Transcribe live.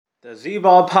The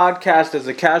Z-Ball podcast is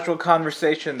a casual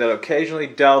conversation that occasionally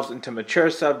delves into mature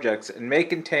subjects and may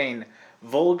contain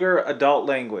vulgar adult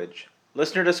language.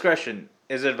 Listener discretion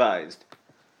is advised.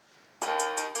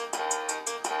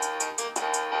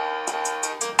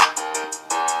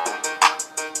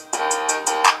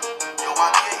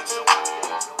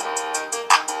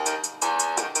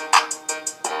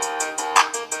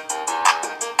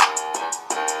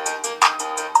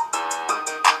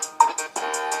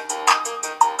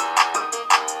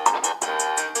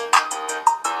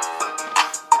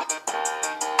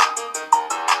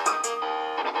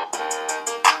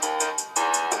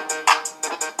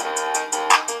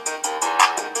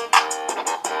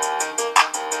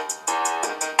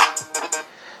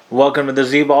 Welcome to the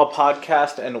Z-Ball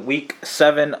podcast and week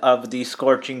 7 of the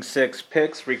Scorching Six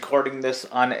picks. Recording this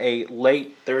on a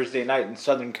late Thursday night in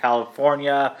Southern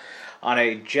California on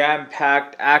a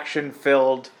jam-packed,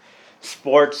 action-filled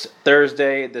sports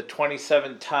Thursday, the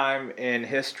 27th time in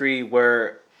history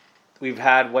where we've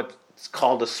had what's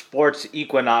called a sports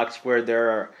equinox, where there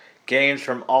are games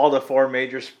from all the four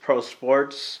major pro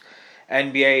sports,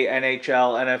 NBA,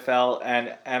 NHL, NFL,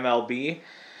 and MLB.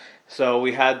 So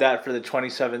we had that for the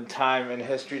 27th time in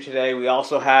history today. We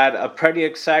also had a pretty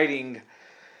exciting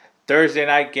Thursday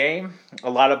night game. A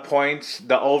lot of points.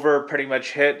 The over pretty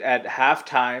much hit at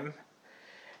halftime.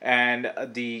 And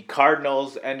the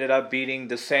Cardinals ended up beating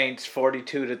the Saints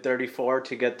 42-34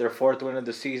 to get their fourth win of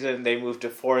the season. They moved to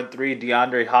 4-3.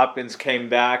 DeAndre Hopkins came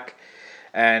back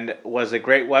and was a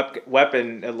great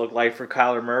weapon, it looked like, for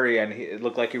Kyler Murray. And it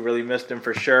looked like he really missed him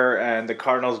for sure. And the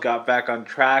Cardinals got back on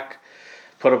track.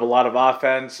 Put up a lot of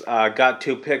offense, got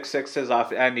 2 pick sixes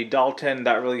off Andy Dalton.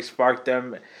 That really sparked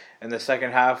them in the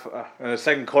second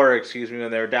quarter,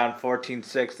 when they were down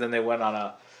 14-6. Then they went on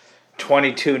a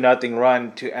 22-0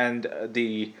 run to end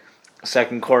the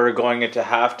second quarter going into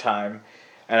halftime.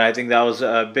 And I think that was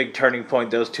a big turning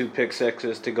point, those 2 pick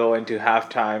sixes to go into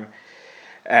halftime.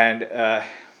 And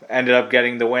ended up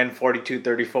getting the win,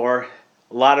 42-34.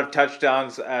 A lot of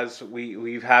touchdowns, as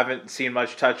we haven't seen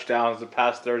much touchdowns the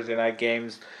past Thursday night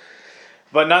games.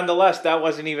 But nonetheless, that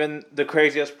wasn't even the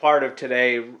craziest part of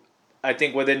today. I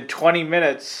think within 20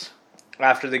 minutes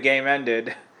after the game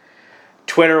ended,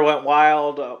 Twitter went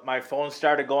wild. My phone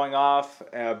started going off.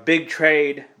 Big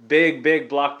trade, big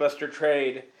blockbuster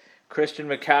trade. Christian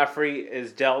McCaffrey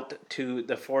is dealt to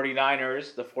the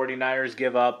 49ers. The 49ers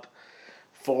give up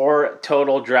 4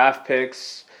 total draft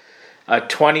picks. A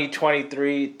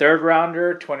 2023 third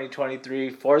rounder, 2023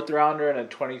 fourth rounder, and a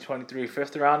 2023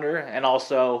 fifth rounder, and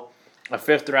also a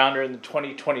fifth rounder in the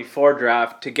 2024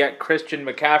 draft to get Christian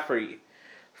McCaffrey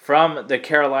from the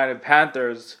Carolina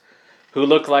Panthers, who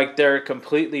look like they're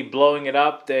completely blowing it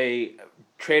up. They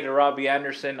traded Robbie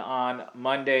Anderson on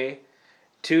Monday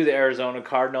to the Arizona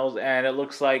Cardinals, and it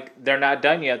looks like they're not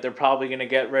done yet. They're probably going to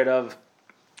get rid of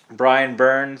Brian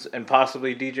Burns and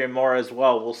possibly DJ Moore as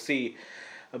well. We'll see.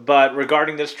 But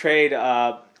regarding this trade,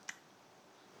 I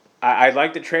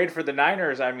like the trade for the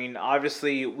Niners. I mean,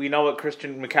 obviously, we know what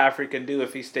Christian McCaffrey can do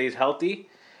if he stays healthy.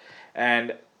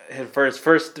 And for his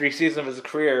first 3 seasons of his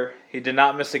career, he did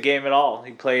not miss a game at all.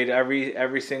 He played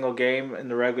every single game in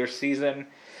the regular season.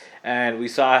 And we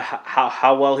saw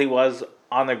how well he was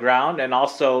on the ground and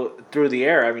also through the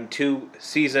air. I mean, 2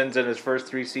 seasons in his first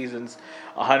 3 seasons,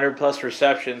 100-plus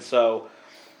receptions. So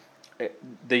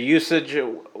the usage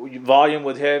volume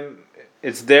with him,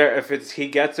 it's there. If he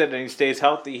gets it and he stays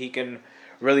healthy, he can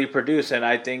really produce. And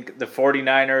I think the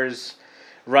 49ers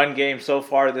run game so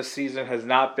far this season has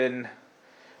not been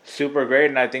super great,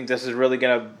 and I think this is really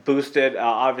going to boost it.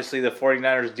 Obviously, the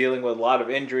 49ers dealing with a lot of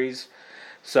injuries,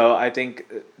 so I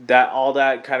think that all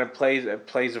that kind of plays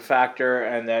a factor.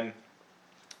 And then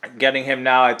getting him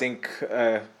now, I think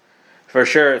for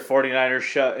sure,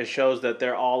 49ers it shows that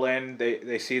they're all in.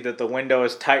 They see that the window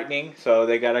is tightening, so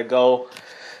they got to go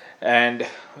and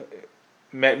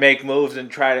make moves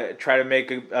and try to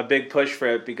make a big push for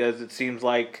it, because it seems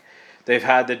like they've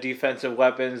had the defensive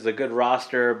weapons, the good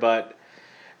roster, but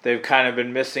they've kind of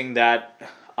been missing that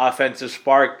offensive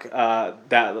spark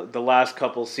that the last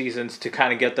couple seasons to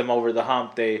kind of get them over the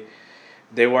hump. They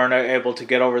weren't able to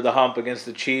get over the hump against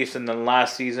the Chiefs, and then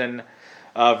last season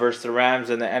versus the Rams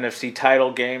in the NFC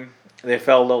title game, they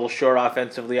fell a little short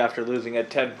offensively after losing a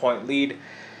 10-point lead.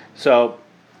 So,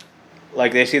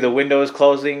 like, they see the window is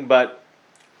closing, but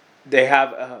they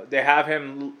have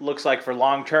him, looks like, for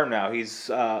long term now. He's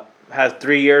has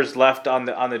 3 years left on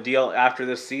the deal after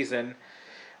this season.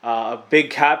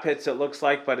 Big cap hits, it looks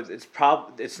like, but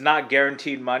it's not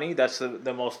guaranteed money. That's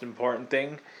the most important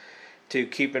thing to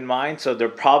keep in mind. So they're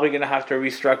probably going to have to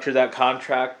restructure that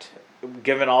contract,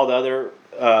 given all the other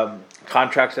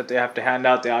contracts that they have to hand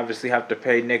out. They obviously have to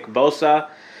pay Nick Bosa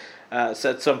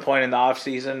at some point in the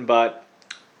offseason. But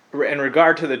in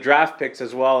regard to the draft picks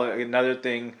as well, another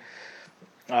thing,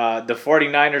 the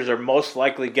 49ers are most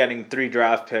likely getting 3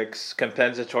 draft picks,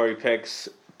 compensatory picks,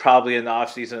 probably in the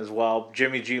offseason as well.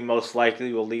 Jimmy G most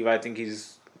likely will leave. I think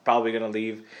he's probably going to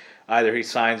leave. Either he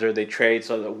signs or they trade.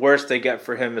 So the worst they get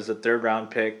for him is a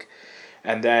 3rd-round pick.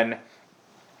 And then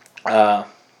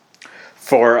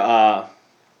for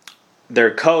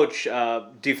their coach,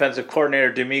 defensive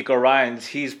coordinator DeMeco Ryans,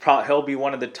 he'll be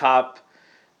one of the top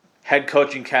head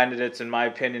coaching candidates, in my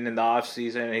opinion, in the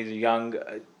offseason. He's a young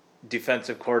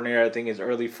defensive coordinator. I think he's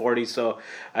early 40s, so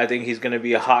I think he's going to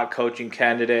be a hot coaching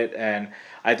candidate, and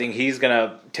I think he's going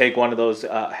to take one of those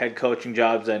head coaching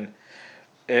jobs. And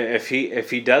if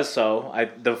he does so,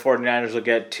 the 49ers will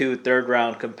get 2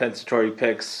 3rd-round compensatory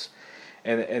picks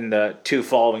in the 2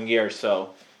 following years.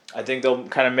 So I think they'll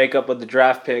kind of make up with the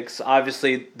draft picks.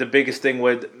 Obviously, the biggest thing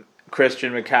with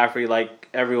Christian McCaffrey, like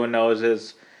everyone knows,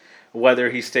 is whether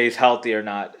he stays healthy or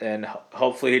not. And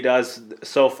hopefully he does.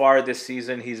 So far this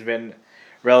season, he's been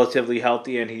relatively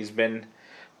healthy and he's been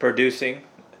producing.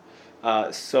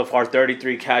 So far,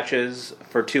 33 catches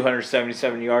for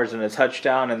 277 yards and a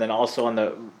touchdown. And then also on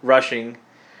the rushing,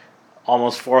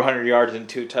 almost 400 yards and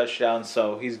 2 touchdowns.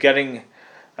 So he's getting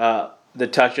the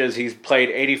touches. He's played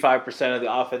 85% of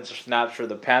the offensive snaps for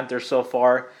the Panthers so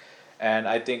far. And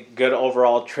I think good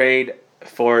overall trade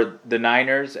for the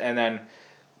Niners. And then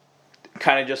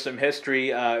kind of just some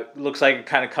history. Looks like it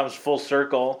kind of comes full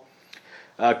circle.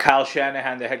 Kyle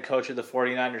Shanahan, the head coach of the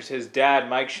 49ers, his dad,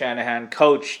 Mike Shanahan,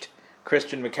 coached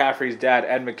Christian McCaffrey's dad,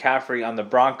 Ed McCaffrey, on the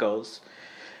Broncos.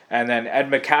 And then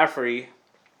Ed McCaffrey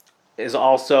is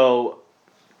also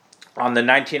on the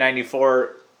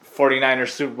 1994 49ers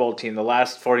Super Bowl team, the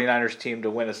last 49ers team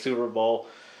to win a Super Bowl.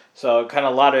 So kind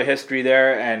of a lot of history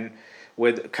there, and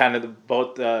with kind of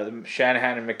both the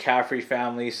Shanahan and McCaffrey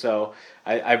family. So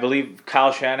I believe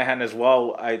Kyle Shanahan as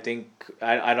well. I think,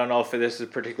 I don't know if this is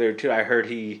particular too. I heard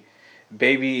he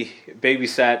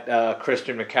babysat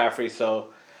Christian McCaffrey. So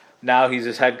now he's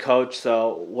his head coach.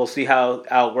 So we'll see how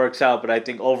it works out. But I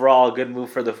think overall a good move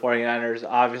for the 49ers.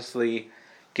 Obviously,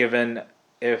 given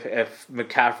if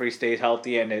McCaffrey stays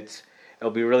healthy, and it'll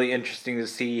be really interesting to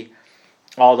see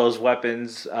all those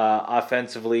weapons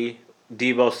offensively.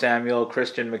 Deebo Samuel,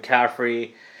 Christian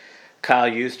McCaffrey,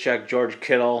 Kyle Juszczyk, George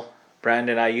Kittle,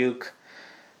 Brandon Ayuk.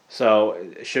 So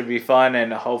it should be fun,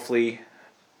 and hopefully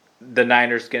the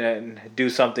Niners can do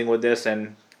something with this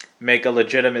and make a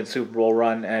legitimate Super Bowl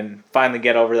run and finally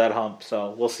get over that hump.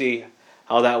 So we'll see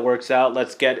how that works out.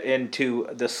 Let's get into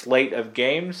the slate of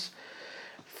games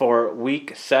for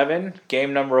Week 7.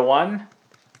 Game number 1.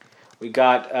 We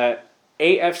got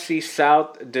AFC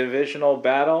South divisional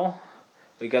battle.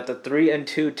 We got the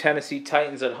 3-2 Tennessee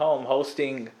Titans at home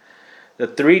hosting the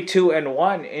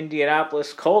 3-2-1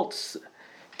 Indianapolis Colts.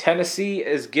 Tennessee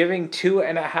is giving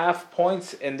 2.5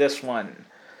 points in this one.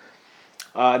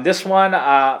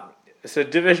 It's a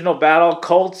divisional battle.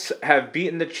 Colts have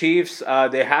beaten the Chiefs.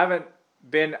 They haven't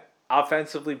been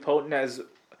offensively potent as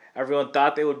everyone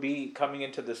thought they would be coming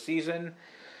into the season.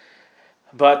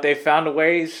 But they found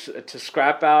ways to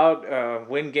scrap out,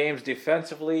 win games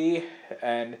defensively,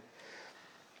 and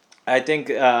I think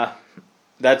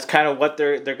that's kind of what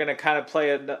they're going to kind of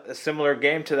play a similar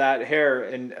game to that here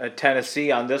in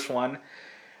Tennessee on this one.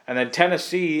 And then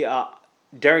Tennessee,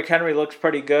 Derrick Henry looks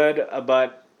pretty good,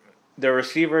 but their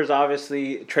receivers,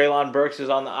 obviously, Treylon Burks is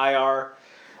on the IR.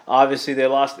 Obviously, they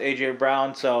lost A.J.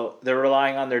 Brown, so they're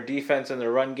relying on their defense and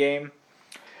their run game.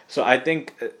 So I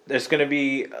think there's going to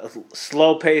be a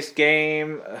slow-paced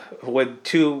game with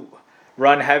 2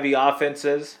 run-heavy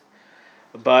offenses.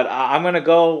 But I'm going to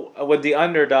go with the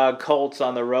underdog Colts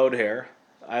on the road here.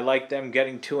 I like them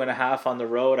getting 2.5 on the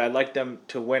road. I like them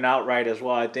to win outright as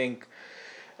well. I think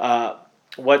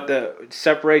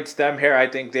separates them here, I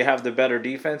think they have the better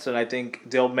defense, and I think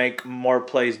they'll make more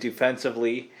plays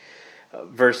defensively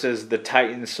versus the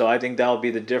Titans. So I think that'll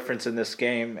be the difference in this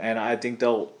game, and I think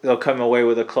they'll come away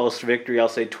with a close victory. I'll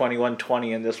say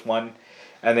 21-20 in this one,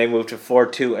 and they move to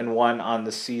 4-2-1 on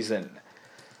the season.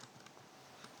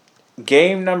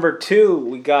 Game number 2,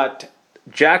 we got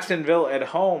Jacksonville at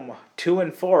home,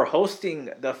 2-4, hosting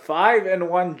the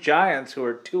 5-1 Giants, who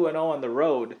are 2-0 on the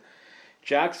road.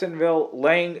 Jacksonville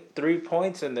laying 3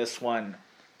 points in this one.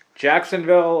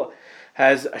 Jacksonville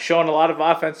has shown a lot of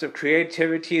offensive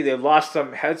creativity. They've lost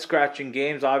some head-scratching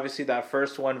games. Obviously, that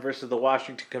first one versus the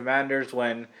Washington Commanders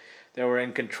when they were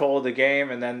in control of the game,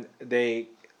 and then they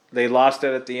lost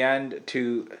it at the end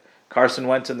to Carson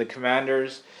Wentz and the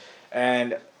Commanders.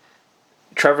 And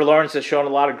Trevor Lawrence has shown a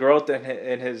lot of growth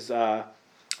in his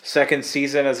second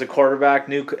season as a quarterback.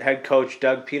 New head coach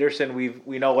Doug Peterson.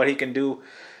 We know what he can do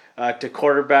to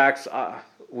quarterbacks.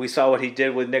 We saw what he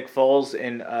did with Nick Foles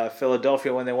in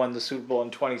Philadelphia when they won the Super Bowl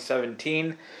in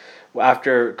 2017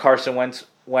 after Carson Wentz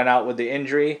went out with the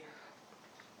injury.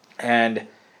 And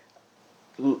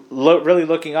really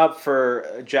looking up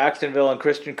for Jacksonville, and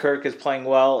Christian Kirk is playing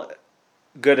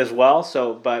good as well.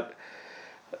 So, but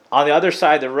on the other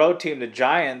side, the road team, the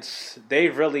Giants,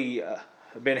 they've really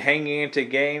been hanging into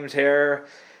games here,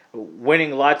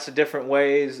 winning lots of different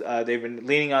ways. They've been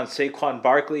leaning on Saquon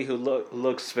Barkley, who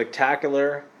looks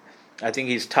spectacular. I think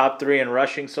he's top 3 in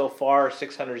rushing so far,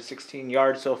 616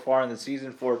 yards so far in the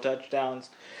season, 4 touchdowns.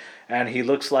 And he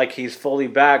looks like he's fully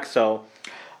back. So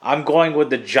I'm going with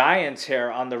the Giants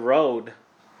here on the road,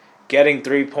 getting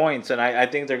 3 points. And I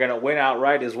think they're going to win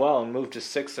outright as well and move to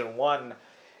 6-1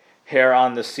 here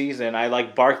on the season. I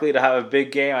like Barkley to have a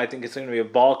big game. I think it's going to be a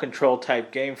ball control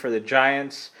type game for the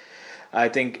Giants. I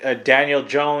think Daniel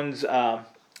Jones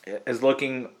is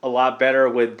looking a lot better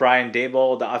with Brian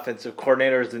Daboll, the offensive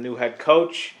coordinator, as the new head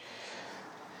coach.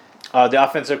 The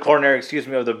offensive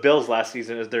coordinator, of the Bills last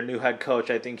season is their new head coach.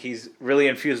 I think he's really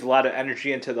infused a lot of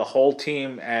energy into the whole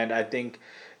team, and I think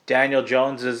Daniel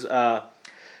Jones is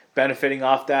benefiting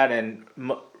off that, and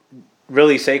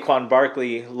really Saquon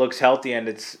Barkley looks healthy, and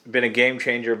it's been a game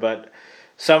changer. But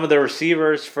some of the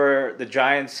receivers for the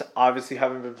Giants obviously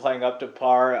haven't been playing up to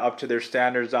par, up to their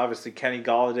standards. Obviously, Kenny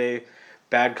Golladay,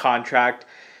 bad contract.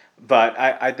 But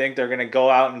I think they're going to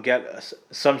go out and get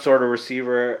some sort of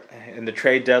receiver in the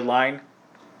trade deadline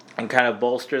and kind of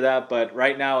bolster that. But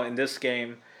right now in this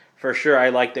game, for sure, I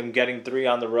like them getting 3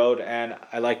 on the road, and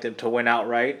I like them to win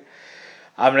outright.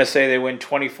 I'm going to say they win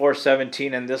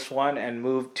 24-17 in this one and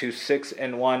move to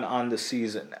 6-1 on the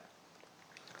season.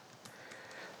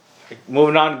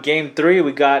 Moving on to Game 3,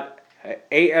 we got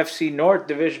AFC North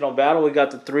divisional battle. We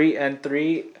got the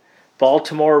 3-3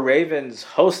 Baltimore Ravens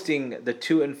hosting the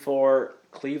 2-4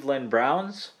 Cleveland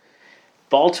Browns.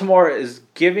 Baltimore is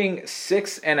giving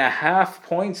 6.5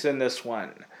 points in this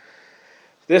one.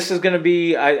 This is going to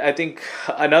be, I think,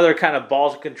 another kind of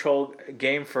ball control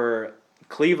game for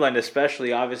Cleveland,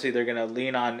 especially. Obviously, they're going to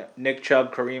lean on Nick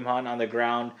Chubb, Kareem Hunt on the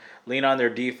ground, lean on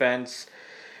their defense.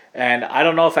 And I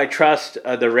don't know if I trust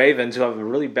the Ravens, who have a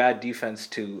really bad defense,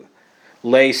 to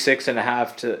lay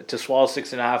 6.5 to swallow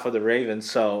 6.5 of the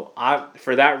Ravens. So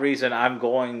for that reason, I'm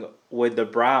going with the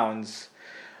Browns.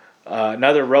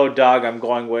 Another road dog I'm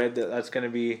going with. That's going to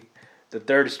be the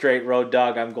third straight road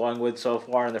dog I'm going with so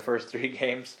far in the first 3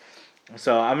 games.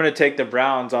 So I'm going to take the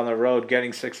Browns on the road,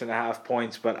 getting 6.5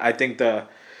 points. But I think the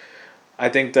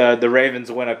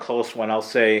Ravens win a close one. I'll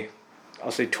say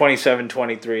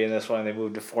 27-23 in this one. They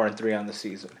move to 4-3 on the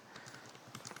season.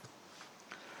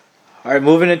 All right,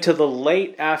 moving into the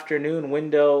late afternoon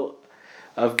window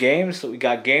of games. So we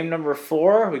got game number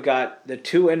 4. We got the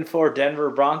 2-4 Denver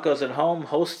Broncos at home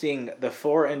hosting the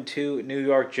 4-2 New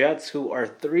York Jets, who are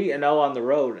 3-0 on the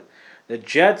road. The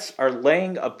Jets are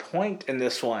laying a point in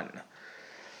this one.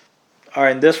 All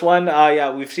right, in this one,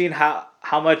 we've seen how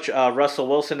much Russell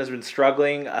Wilson has been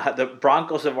struggling. The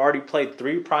Broncos have already played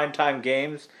 3 primetime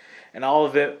games, and all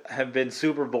of it have been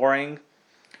super boring.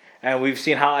 And we've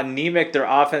seen how anemic their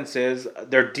offense is.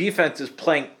 Their defense is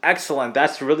playing excellent.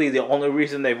 That's really the only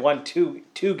reason they've won two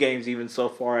games even so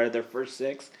far out of their first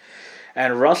 6.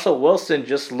 And Russell Wilson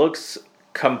just looks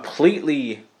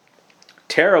completely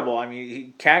terrible. I mean,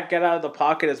 he can't get out of the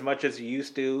pocket as much as he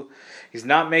used to. He's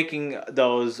not making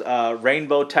those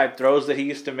rainbow-type throws that he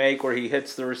used to make where he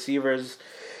hits the receivers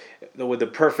with the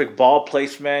perfect ball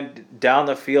placement, down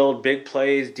the field, big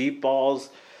plays, deep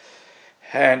balls.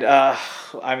 And,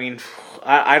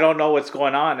 I don't know what's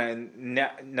going on. And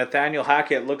Nathaniel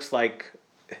Hackett looks like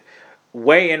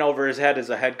way in over his head as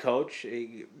a head coach,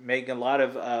 making a lot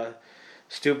of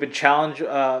stupid challenge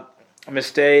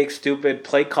mistakes, stupid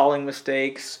play calling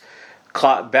mistakes,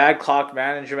 bad clock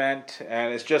management,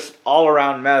 and it's just all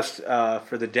around mess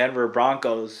for the Denver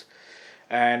Broncos.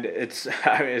 And it's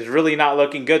really not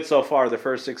looking good so far. The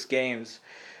first 6 games,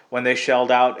 when they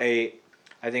shelled out a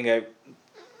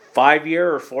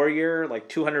 5-year or 4-year, like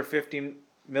 $250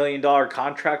 million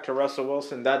contract to Russell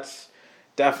Wilson, that's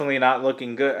definitely not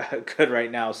looking good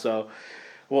right now. So,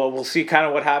 we'll see kind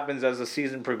of what happens as the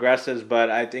season progresses. But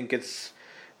I think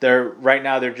right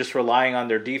now they're just relying on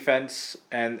their defense,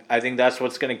 and I think that's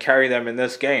what's going to carry them in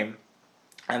this game.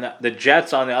 And the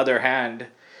Jets, on the other hand,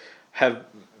 have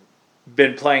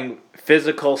been playing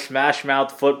physical,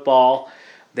 smash-mouth football.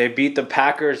 They beat the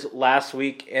Packers last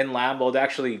week in Lambeau. They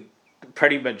actually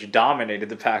pretty much dominated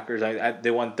the Packers.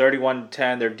 They won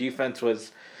 31-10. Their defense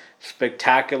was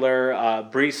spectacular.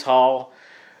 Breece Hall,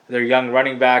 their young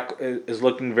running back, is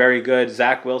looking very good.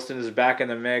 Zach Wilson is back in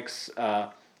the mix.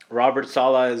 Robert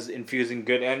Saleh is infusing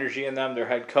good energy in them, their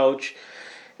head coach.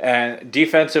 And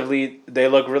defensively, they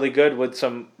look really good with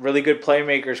some really good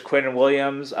playmakers. Quinn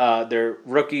Williams, their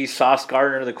rookie Sauce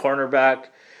Gardner, the cornerback.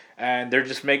 And they're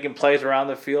just making plays around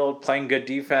the field, playing good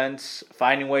defense,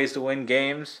 finding ways to win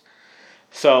games.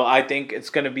 So I think it's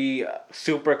going to be a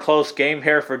super close game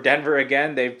here for Denver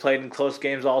again. They've played in close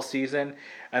games all season.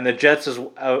 And the Jets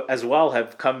as well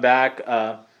have come back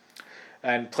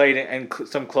and played in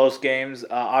some close games.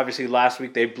 Obviously, last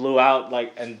week they blew out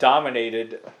and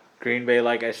dominated Green Bay,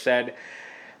 like I said.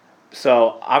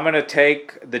 So I'm going to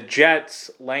take the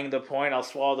Jets laying the point. I'll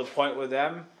swallow the point with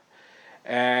them.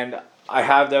 And I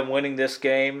have them winning this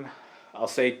game. I'll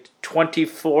say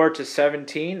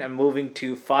 24-17 and moving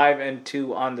to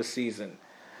 5-2 on the season.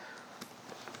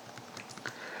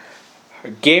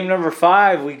 Game number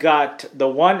 5, we got the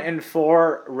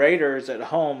 1-4 Raiders at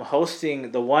home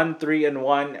hosting the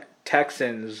 1-3-1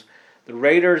 Texans. The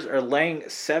Raiders are laying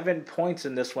 7 points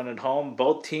in this one at home.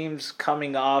 Both teams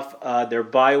coming off their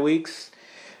bye weeks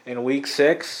in week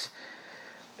 6.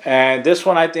 And this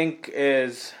one I think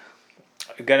is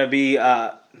going to be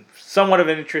somewhat of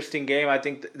an interesting game. I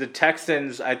think the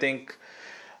Texans,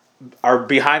 are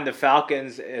behind the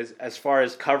Falcons as far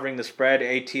as covering the spread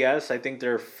ATS. I think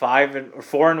they're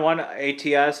 4-1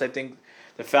 ATS. I think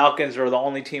the Falcons are the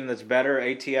only team that's better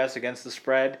ATS against the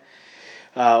spread,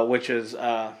 which is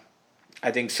I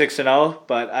think 6-0.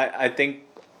 But I think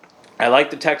I like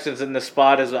the Texans in the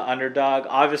spot as an underdog.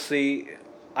 Obviously,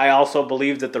 I also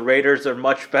believe that the Raiders are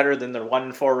much better than their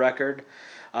 1-4 record.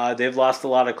 They've lost a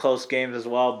lot of close games as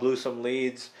well, blew some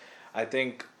leads. I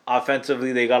think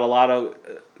offensively they got a lot of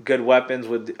good weapons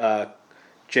with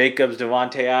Jacobs,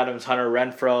 Devontae Adams, Hunter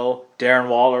Renfrow, Darren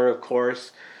Waller, of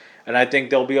course. And I think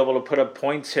they'll be able to put up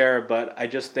points here, but I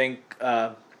just think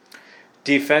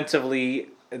defensively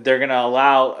they're going to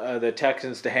allow the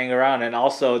Texans to hang around. And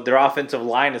also their offensive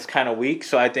line is kind of weak,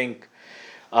 so I think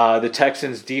the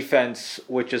Texans' defense,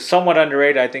 which is somewhat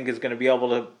underrated, I think is going to be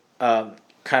able to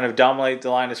kind of dominate the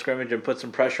line of scrimmage and put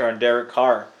some pressure on Derek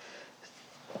Carr.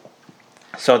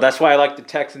 So that's why I like the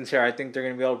Texans here. I think they're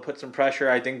going to be able to put some pressure.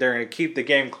 I think they're going to keep the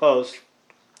game close.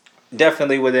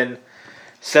 Definitely within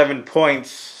 7 points.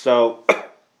 So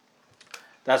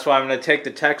that's why I'm going to take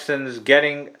the Texans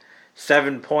getting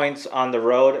 7 points on the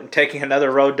road. I'm taking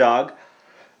another road dog.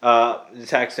 The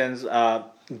Texans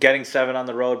getting 7 on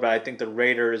the road, but I think the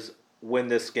Raiders win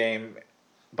this game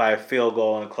by a field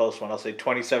goal and a close one. I'll say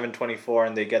 27-24,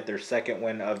 and they get their second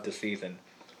win of the season.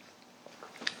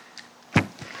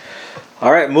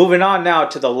 All right, moving on now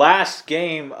to the last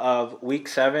game of Week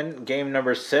 7, game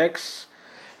number 6.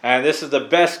 And this is the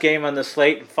best game on the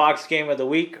slate, Fox Game of the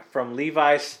Week from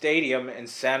Levi's Stadium in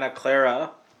Santa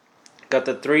Clara. Got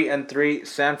the 3-3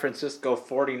 San Francisco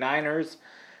 49ers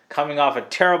coming off a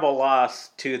terrible loss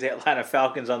to the Atlanta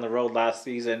Falcons on the road last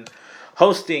season,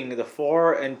 hosting the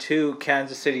 4-2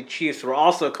 Kansas City Chiefs, who are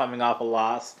also coming off a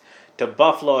loss to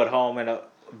Buffalo at home in a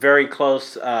very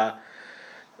close,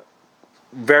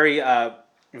 very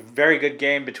good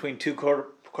game between two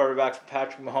quarterbacks,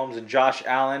 Patrick Mahomes and Josh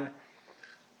Allen.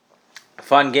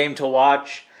 Fun game to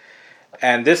watch.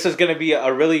 And this is going to be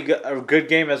a good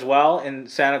game as well in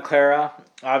Santa Clara.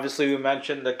 Obviously, we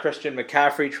mentioned the Christian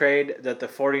McCaffrey trade that the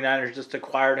 49ers just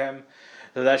acquired him.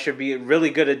 So that should be a really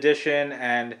good addition.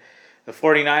 And the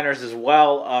 49ers as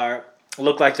well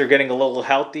look like they're getting a little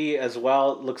healthy as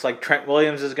well. It looks like Trent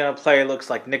Williams is going to play. It looks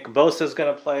like Nick Bosa is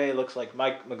going to play. It looks like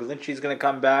Mike McGlinchey is going to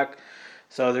come back.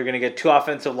 So they're going to get 2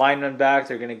 offensive linemen back.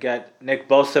 They're going to get Nick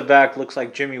Bosa back. Looks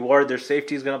like Jimmy Ward, their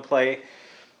safety, is going to play.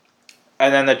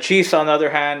 And then the Chiefs, on the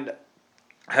other hand,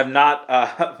 have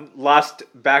not lost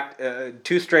back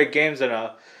 2 straight games in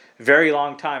a very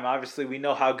long time. Obviously, we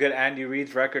know how good Andy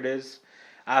Reid's record is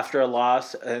after a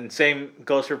loss, and same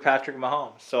goes for Patrick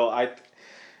Mahomes. So I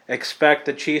expect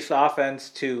the Chiefs offense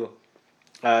to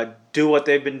do what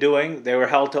they've been doing. They were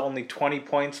held to only 20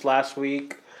 points last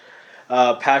week.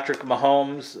 Patrick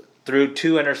Mahomes threw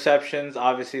 2 interceptions,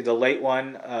 obviously the late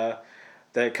one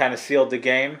that kind of sealed the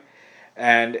game.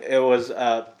 And it was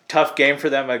a tough game for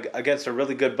them against a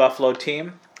really good Buffalo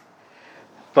team.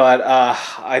 But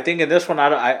I think in this one,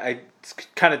 it's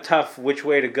kind of tough which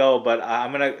way to go. But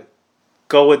I'm going to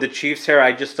go with the Chiefs here.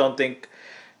 I just don't think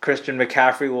Christian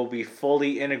McCaffrey will be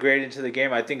fully integrated into the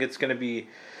game. I think it's going to be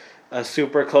a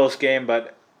super close game.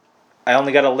 But I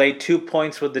only got to lay 2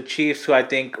 points with the Chiefs, who I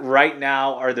think right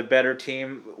now are the better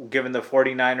team, given the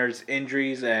 49ers'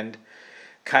 injuries and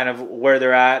kind of where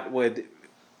they're at with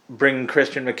bringing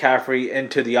Christian McCaffrey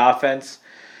into the offense.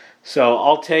 So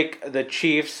I'll take the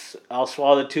Chiefs. I'll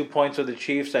swallow the 2 points with the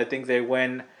Chiefs. I think they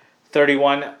win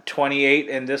 31-28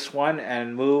 in this one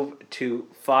and move to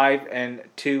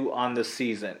 5-2 on the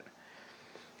season.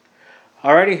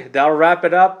 Alrighty, that'll wrap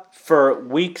it up for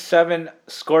Week 7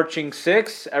 Scorching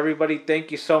 6. Everybody,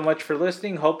 thank you so much for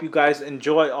listening. Hope you guys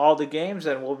enjoy all the games,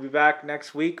 and we'll be back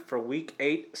next week for Week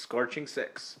 8 Scorching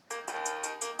 6.